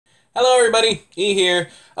Hello everybody, E here.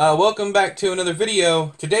 Welcome back to another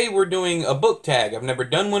video. Today we're doing a book tag. I've never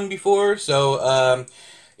done one before, so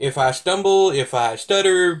if I stumble, if I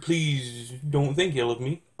stutter, please don't think ill of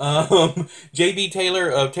me. JB Taylor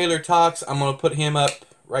of Taylor Talks, I'm going to put him up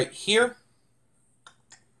right here.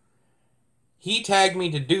 He tagged me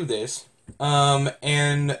to do this,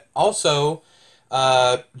 and also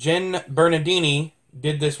Jen Bernardini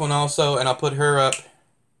did this one also, and I'll put her up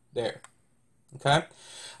there. Okay?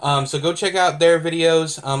 So go check out their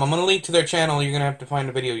videos. I'm going to link to their channel. You're going to have to find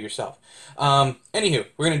the video yourself. Anywho,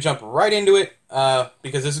 we're going to jump right into it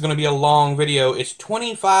because this is going to be a long video. It's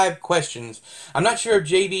 25 questions. I'm not sure if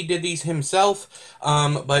JB did these himself,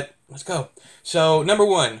 but let's go. So, number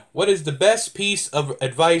one, what is the best piece of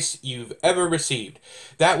advice you've ever received?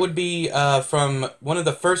 That would be from one of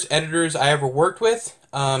the first editors I ever worked with.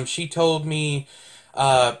 She told me...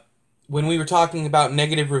 when we were talking about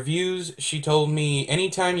negative reviews, she told me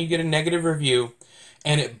anytime you get a negative review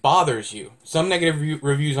and it bothers you, some negative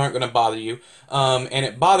reviews aren't going to bother you, and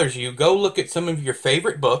it bothers you, go look at some of your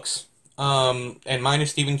favorite books, and mine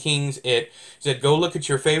is Stephen King's It. Said go look at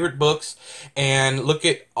your favorite books and look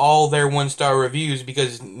at all their 1-star reviews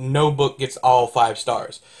because no book gets all 5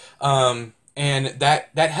 stars. And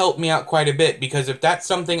that helped me out quite a bit, because if that's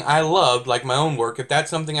something I loved, like my own work, if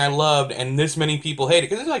that's something I loved and this many people hate it,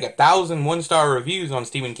 because there's like 1,000 1-star reviews on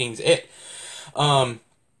Stephen King's It, and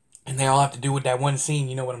they all have to do with that one scene,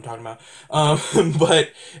 you know what I'm talking about,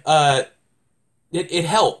 but it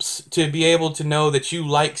helps to be able to know that you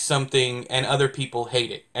like something and other people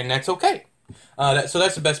hate it, and that's okay. So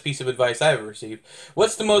that's the best piece of advice I ever received.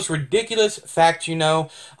 What's the most ridiculous fact you know?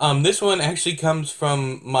 This one actually comes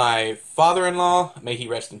from my father-in-law. May he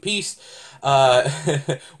rest in peace.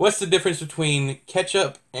 What's the difference between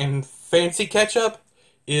ketchup and fancy ketchup?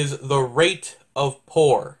 Is the rate of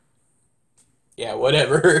pour. Yeah,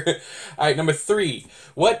 whatever. Alright, number 3.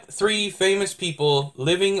 What 3 famous people,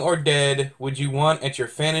 living or dead, would you want at your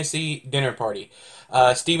fantasy dinner party?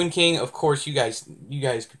 Stephen King, of course, you guys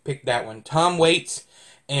could pick that one. Tom Waits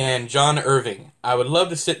and John Irving. I would love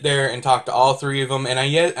to sit there and talk to all 3 of them. And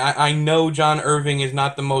I know John Irving is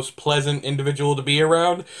not the most pleasant individual to be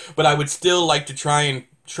around, but I would still like to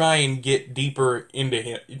try and get deeper into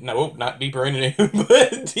him. No, not deeper into him,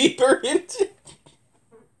 but deeper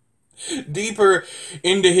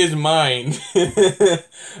into his mind.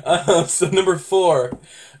 So number 4,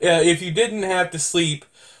 if you didn't have to sleep,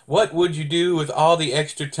 what would you do with all the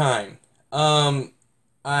extra time?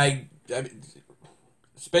 I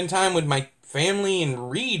spend time with my family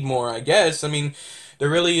and read more, I guess. I mean, there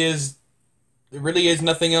really is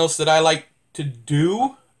nothing else that I like to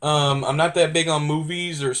do. I'm not that big on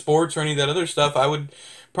movies or sports or any of that other stuff. I would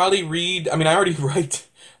probably read. I mean, I already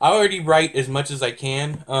write as much as I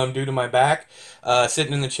can due to my back,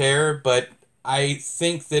 sitting in the chair. But I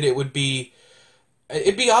think that it'd be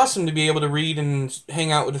awesome to be able to read and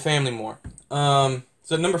hang out with the family more.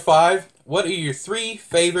 So number 5, what are your 3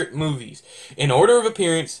 favorite movies? In order of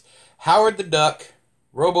appearance: Howard the Duck,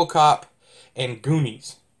 RoboCop, and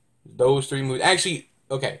Goonies. Those 3 movies. Actually,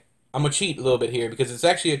 okay, I'm going to cheat a little bit here because it's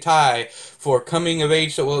actually a tie for coming of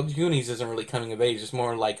age. So, well, Goonies isn't really coming of age. It's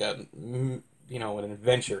more like an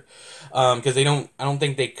adventure. Because I don't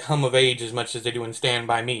think they come of age as much as they do in Stand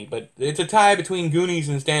By Me. But it's a tie between Goonies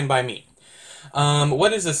and Stand By Me.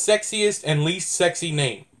 What is the sexiest and least sexy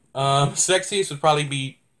name? Sexiest would probably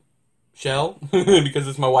be Shell, because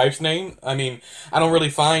it's my wife's name. I mean, I don't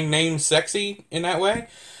really find names sexy in that way.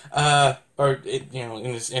 And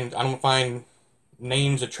I don't find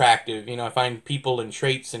names attractive. You know, I find people and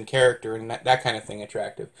traits and character and that kind of thing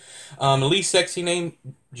attractive. The least sexy name,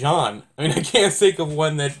 John. I mean, I can't think of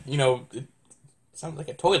one that, it sounds like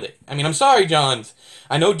a toilet. I mean, I'm sorry, Johns.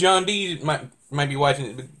 I know John D might be watching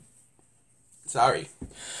it, but sorry.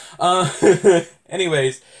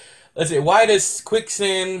 Anyways, let's see. Why does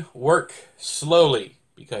quicksand work slowly?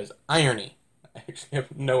 Because irony. I actually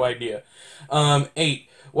have no idea. 8.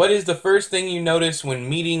 What is the first thing you notice when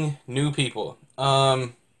meeting new people?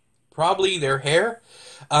 Probably their hair.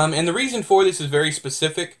 And the reason for this is very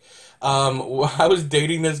specific. I was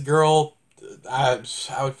dating this girl. I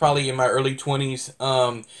was probably in my early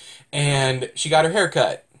 20s. And she got her hair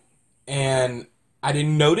cut. And I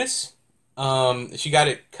didn't notice. She got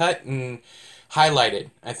it cut and highlighted,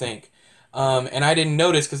 I think. And I didn't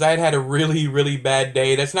notice because I had a really, really bad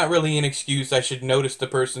day. That's not really an excuse. I should notice the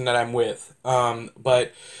person that I'm with.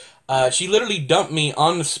 But she literally dumped me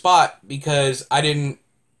on the spot because I didn't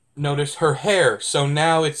notice her hair. So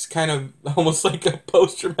now it's kind of almost like a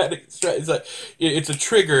post-traumatic stress. It's a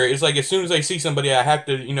trigger. It's like as soon as I see somebody, I have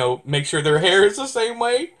to, make sure their hair is the same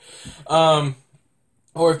way.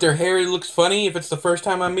 or if their hair looks funny if it's the first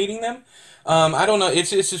time I'm meeting them. I don't know. It's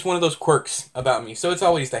just one of those quirks about me. So it's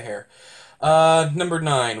always the hair. Number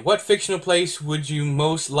 9. What fictional place would you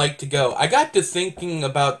most like to go? I got to thinking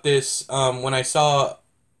about this when I saw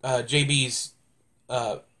JB's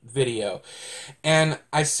video, and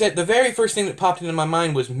I said the very first thing that popped into my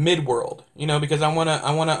mind was Midworld. You know, because I wanna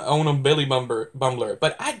own a Billy Bumbler,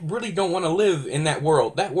 but I really don't want to live in that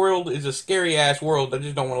world. That world is a scary ass world. I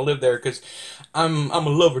just don't want to live there because I'm a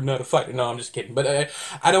lover, not a fighter. No, I'm just kidding. But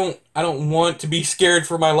I don't want to be scared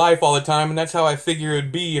for my life all the time, and that's how I figure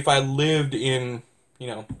it'd be if I lived in,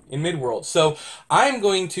 in Midworld. So I'm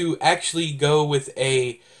going to actually go with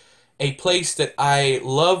a place that I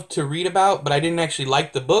loved to read about, but I didn't actually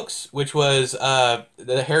like the books, which was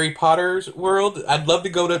the Harry Potter's world. I'd love to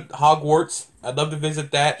go to Hogwarts. I'd love to visit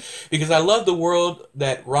that because I love the world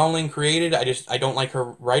that Rowling created. I don't like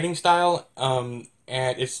her writing style, and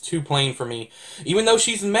it's too plain for me. Even though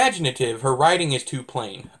she's imaginative, her writing is too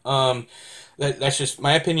plain. That's just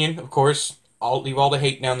my opinion, of course. I'll leave all the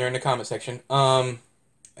hate down there in the comment section.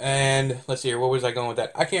 And let's see here, where was I going with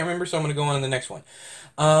that? I can't remember, so I'm going to go on to the next one.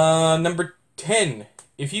 Number 10.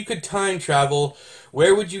 If you could time travel,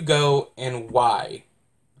 where would you go and why?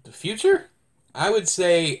 The future? I would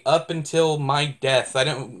say up until my death. I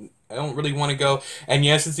don't really want to go, and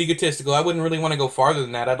yes, it's egotistical. I wouldn't really want to go farther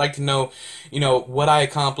than that. I'd like to know, what I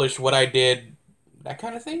accomplished, what I did, that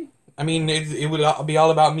kind of thing. I mean, it would be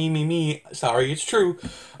all about me, me, me. Sorry, it's true.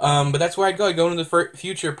 But that's where I'd go. I'd go into the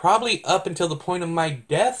future, probably up until the point of my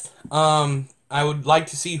death. I would like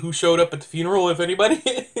to see who showed up at the funeral, if anybody,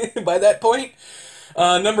 by that point.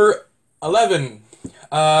 Number 11.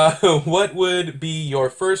 What would be your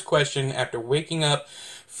first question after waking up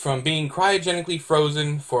from being cryogenically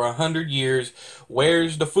frozen for 100 years?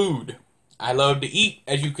 Where's the food? I love to eat.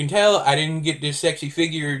 As you can tell, I didn't get this sexy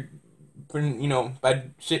figure, by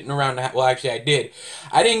sitting around the house. Well, actually, I did.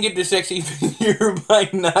 I didn't get this sexy figure by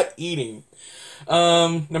not eating.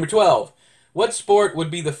 Number 12. What sport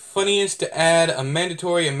would be the funniest to add a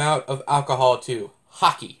mandatory amount of alcohol to?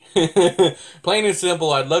 Hockey. Plain and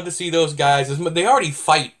simple, I'd love to see those guys. They already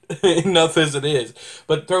fight enough as it is.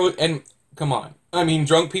 But come on. I mean,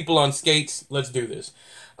 drunk people on skates, let's do this.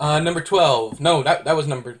 Number 12. No, that was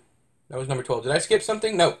number 12. Did I skip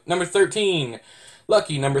something? No, number 13.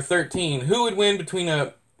 Lucky number 13. Who would win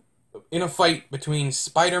in a fight between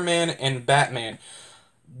Spider-Man and Batman?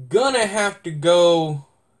 Gonna have to go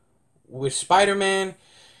with Spider-Man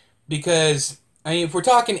because, I mean, if we're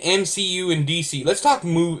talking MCU and DC, let's talk the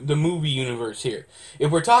movie universe here.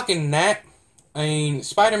 If we're talking that, I mean,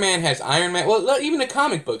 Spider-Man has Iron Man. Well, even the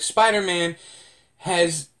comic books, Spider-Man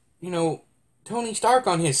has, Tony Stark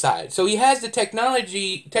on his side. So he has the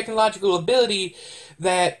technological ability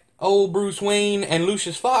that old Bruce Wayne and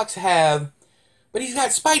Lucius Fox have, but he's got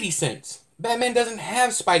Spidey sense. Batman doesn't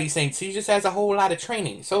have Spidey sense. He just has a whole lot of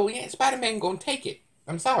training. So, yeah, Spider-Man gonna take it.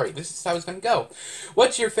 I'm sorry, this is how it's going to go.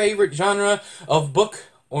 What's your favorite genre of book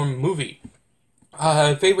or movie?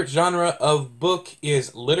 Favorite genre of book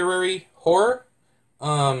is literary horror.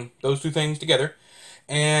 Those two things together.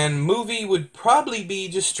 And movie would probably be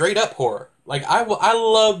just straight up horror. Like, I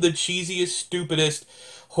love the cheesiest, stupidest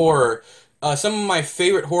horror. Some of my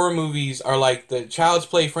favorite horror movies are like the Child's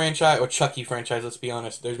Play franchise, or Chucky franchise, let's be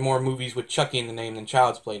honest. There's more movies with Chucky in the name than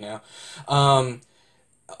Child's Play now.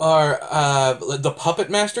 Or the Puppet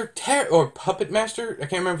Master, Puppet Master. I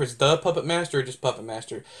can't remember if it's the Puppet Master or just Puppet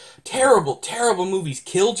Master. Terrible, terrible movies.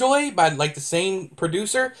 Killjoy by like the same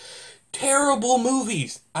producer. Terrible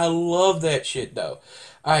movies. I love that shit though.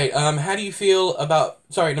 All right. How do you feel about?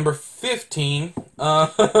 Sorry, number 15.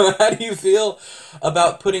 How do you feel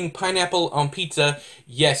about putting pineapple on pizza?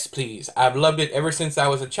 Yes, please. I've loved it ever since I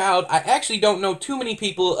was a child. I actually don't know too many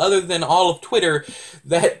people other than all of Twitter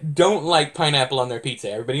that don't like pineapple on their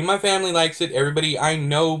pizza. Everybody in my family likes it. Everybody I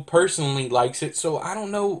know personally likes it. So I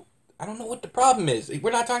don't know what the problem is.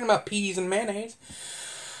 We're not talking about peas and mayonnaise.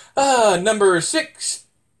 Number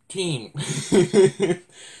 16.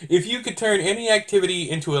 If you could turn any activity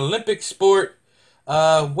into an Olympic sport,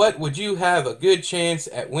 what would you have a good chance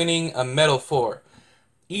at winning a medal for?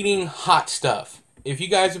 Eating hot stuff. If you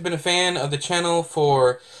guys have been a fan of the channel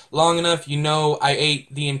for long enough, you know I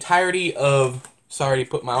ate the entirety of... Sorry to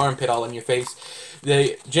put my armpit all in your face.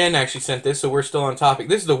 Jen actually sent this, so we're still on topic.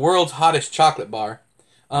 This is the world's hottest chocolate bar.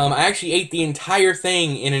 I actually ate the entire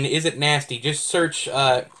thing in an Is It Nasty. Just search...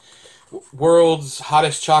 world's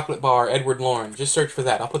hottest chocolate bar, Edward Lorn. Just search for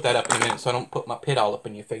that. I'll put that up in a minute so I don't put my pit all up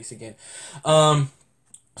in your face again.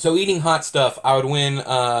 So eating hot stuff, I would win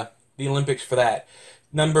the Olympics for that.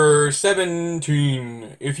 Number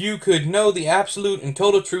 17. If you could know the absolute and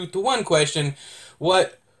total truth to one question,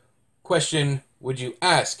 What question would you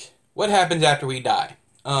ask? What happens after we die?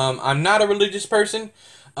 I'm not a religious person,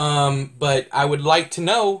 but I would like to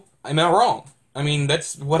know, am I wrong? I mean,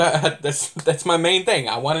 that's what that's my main thing.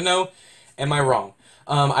 I want to know, am I wrong?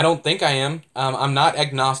 I don't think I am. I'm not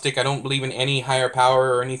agnostic. I don't believe in any higher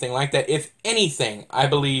power or anything like that. If anything, I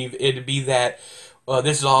believe it'd be that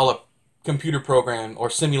this is all a computer program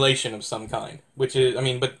or simulation of some kind. Which is, I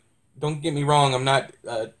mean, but don't get me wrong. I'm not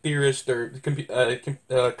a theorist or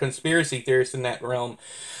conspiracy theorist in that realm.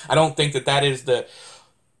 I don't think that that is the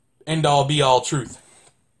end-all, be-all truth.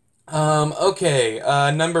 Okay,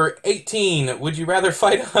 number 18. Would you rather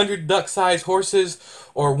fight 100 duck-sized horses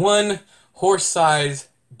or one horse-sized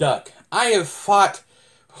duck? I have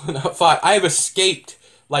I have escaped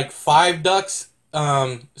like 5 ducks,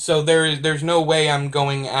 so there's no way I'm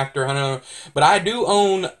going after 100, but I do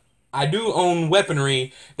own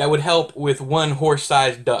weaponry that would help with one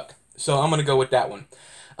horse-sized duck, so I'm gonna go with that one.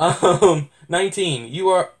 19.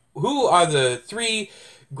 Who are the 3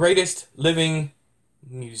 greatest living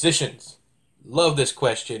musicians? Love this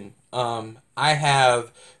question. I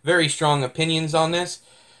have very strong opinions on this.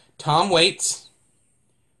 Tom Waits,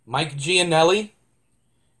 Mike Gianelli,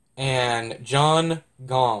 and John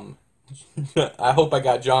Gomm. I hope I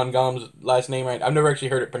got John Gomm's last name right. I've never actually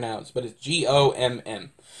heard it pronounced, but it's Gomm.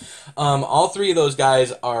 All 3 of those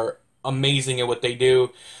guys are amazing at what they do.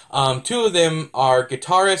 2 of them are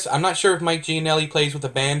guitarists. I'm not sure if Mike Gianelli plays with a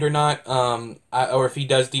band or not, or if he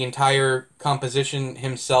does the entire composition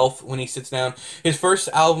himself when he sits down. His first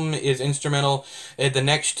album is instrumental. The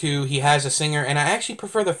next 2, he has a singer, and I actually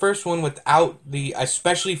prefer the first one without the,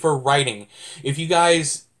 especially for writing. If you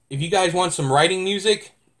guys want some writing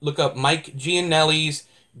music, look up Mike Gianelli's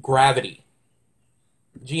Gravity.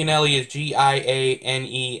 Gianelli is Gianelli.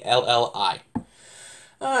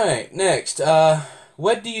 Alright, next.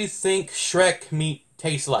 What do you think Shrek meat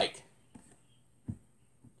tastes like?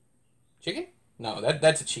 Chicken? No,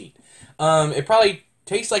 that's a cheat. It probably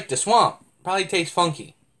tastes like the swamp. Probably tastes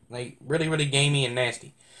funky. Like, really, really gamey and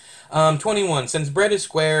nasty. 21. Since bread is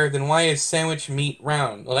square, then why is sandwich meat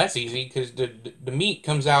round? Well, that's easy, because the meat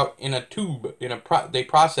comes out in a tube. They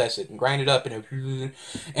process it and grind it up.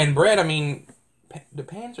 And bread, I mean, the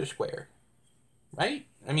pans are square. Right?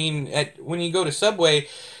 I mean, when you go to Subway,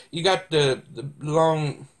 you got the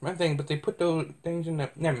long thing, but they put those things in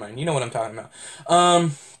the... Never mind, you know what I'm talking about.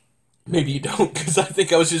 Maybe you don't, because I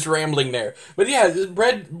think I was just rambling there. But yeah,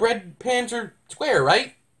 bread pans are square,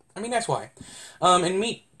 right? I mean, that's why. And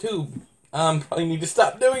meat, too. Probably need to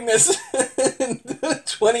stop doing this.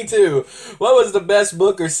 22. What was the best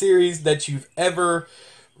book or series that you've ever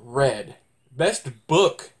read? Best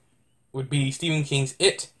book would be Stephen King's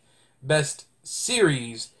It. Best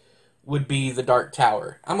series would be The Dark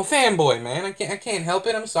Tower. I'm a fanboy, man. I can't help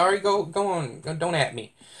it. I'm sorry. Go on. Don't at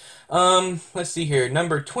me. Let's see here.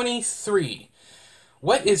 Number 23.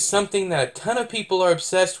 What is something that a ton of people are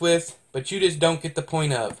obsessed with, but you just don't get the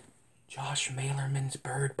point of? Josh Malerman's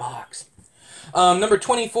Bird Box. Number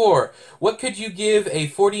 24. What could you give a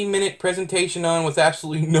 40-minute presentation on with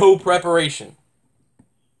absolutely no preparation?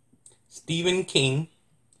 Stephen King.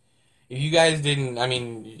 If you guys didn't, I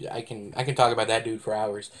mean, I can talk about that dude for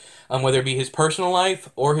hours. Whether it be his personal life,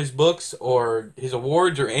 or his books, or his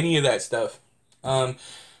awards, or any of that stuff. Oh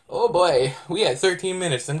boy, we had 13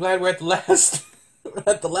 minutes. I'm glad we're at the last, we're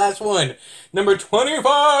at the last one. Number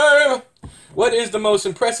 25. What is the most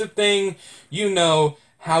impressive thing you know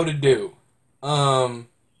how to do? I'm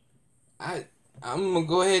gonna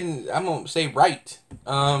go ahead and I'm gonna say write.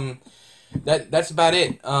 That's about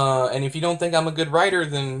it. And if you don't think I'm a good writer,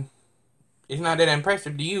 then it's not that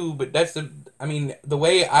impressive to you, but that's the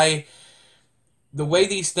way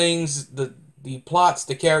these things, the plots,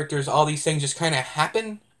 the characters, all these things just kind of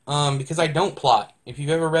happen, because I don't plot. If you've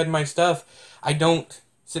ever read my stuff, I don't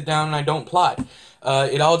sit down and I don't plot.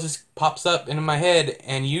 It all just pops up into my head,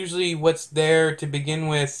 and usually what's there to begin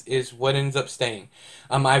with is what ends up staying.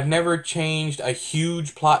 I've never changed a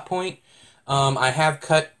huge plot point. I have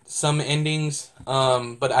cut some endings,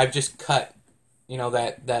 but I've just cut,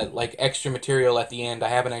 that like extra material at the end. I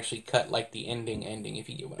haven't actually cut like the ending, if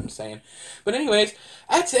you get what I'm saying. But anyways,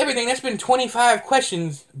 that's everything. That's been 25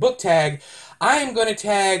 questions. Book tag. I am going to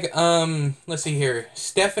tag, let's see here,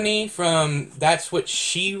 Stephanie from That's What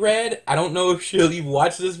She Read. I don't know if she'll even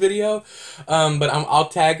watch this video, but I'll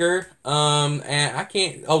tag her. And I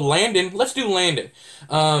can't, Landon. Let's do Landon.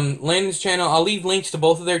 Landon's channel, I'll leave links to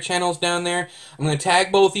both of their channels down there. I'm going to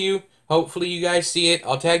tag both of you. Hopefully you guys see it.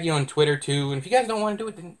 I'll tag you on Twitter too. And if you guys don't want to do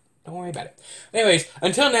it, then don't worry about it. Anyways,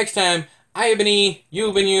 until next time, I have been E, you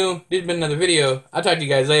have been you. This has been another video. I'll talk to you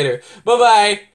guys later. Bye-bye.